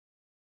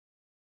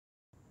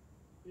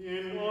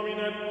In nomine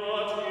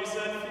Patris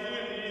et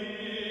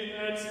Filii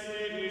et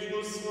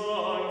Spiritus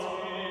Sancti.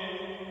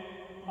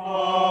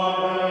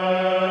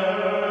 Amen.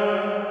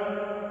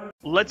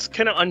 Let's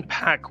kind of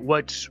unpack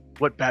what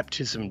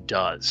baptism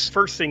does.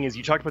 First thing is,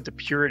 you talked about the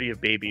purity of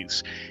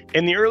babies.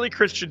 And the early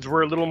Christians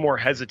were a little more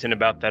hesitant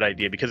about that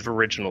idea because of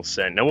original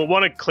sin. Now, we'll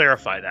want to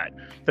clarify that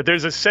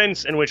there's a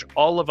sense in which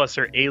all of us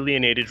are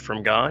alienated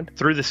from God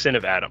through the sin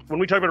of Adam. When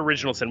we talk about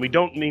original sin, we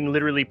don't mean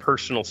literally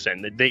personal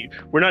sin.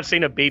 We're not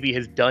saying a baby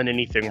has done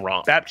anything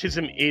wrong.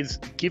 Baptism is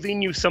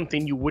giving you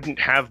something you wouldn't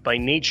have by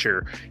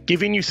nature,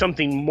 giving you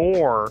something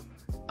more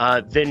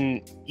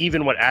than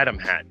even what Adam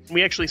had.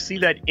 We actually see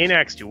that in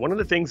Acts 2. One of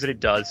the things that it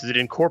does is it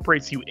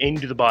incorporates you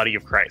into the body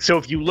of Christ. So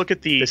if you look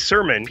at the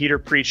sermon Peter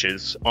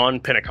preaches on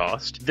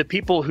Pentecost, the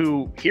people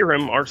who hear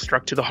him are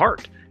struck to the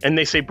heart. And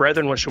they say,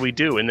 "Brethren, what shall we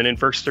do?" And then in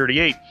verse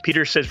 38,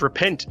 Peter says,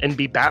 "Repent and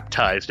be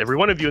baptized, every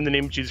one of you, in the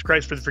name of Jesus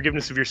Christ for the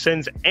forgiveness of your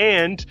sins,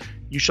 and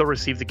you shall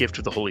receive the gift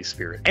of the Holy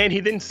Spirit." And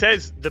he then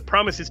says, the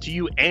promise is to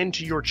you and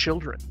to your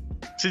children.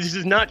 So this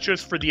is not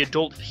just for the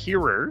adult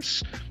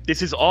hearers.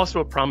 This is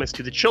also a promise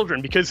to the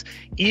children, because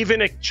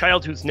even a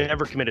child who's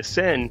never committed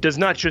sin does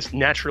not just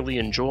naturally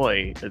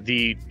enjoy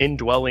the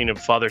indwelling of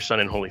Father, Son,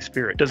 and Holy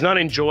Spirit, does not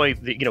enjoy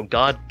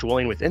God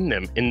dwelling within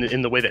them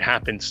in the way that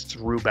happens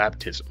through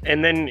baptism.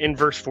 And then in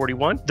verse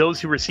 41,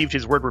 those who received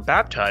his word were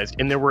baptized,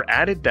 and there were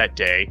added that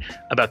day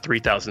about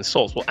 3,000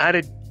 souls. Well,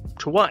 added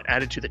to what?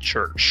 Added to the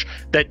church,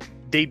 that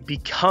they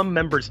become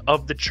members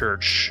of the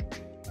church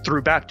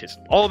through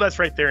baptism. All of that's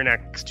right there in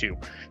Acts 2.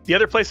 The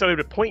other place I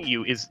would point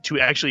you is to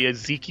actually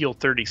Ezekiel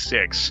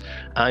 36.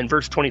 In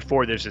verse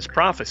 24, there's this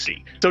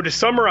prophecy. So to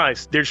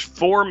summarize, there's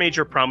 4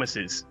 major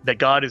promises that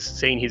God is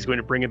saying he's going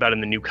to bring about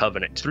in the new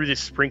covenant through this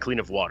sprinkling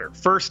of water.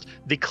 First,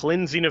 the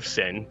cleansing of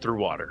sin through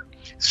water.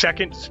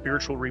 Second,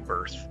 spiritual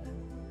rebirth.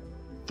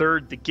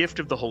 Third, the gift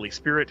of the Holy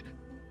Spirit.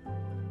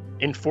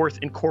 And fourth,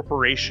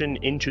 incorporation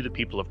into the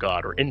people of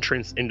God, or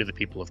entrance into the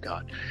people of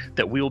God,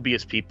 that we will be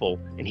his people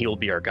and he will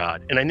be our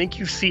God. And I think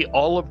you see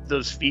all of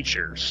those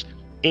features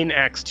in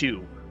Acts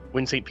 2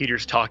 when St.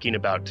 Peter's talking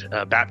about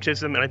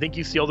baptism. And I think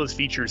you see all those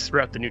features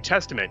throughout the New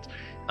Testament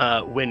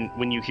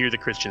when you hear the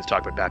Christians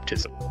talk about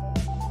baptism.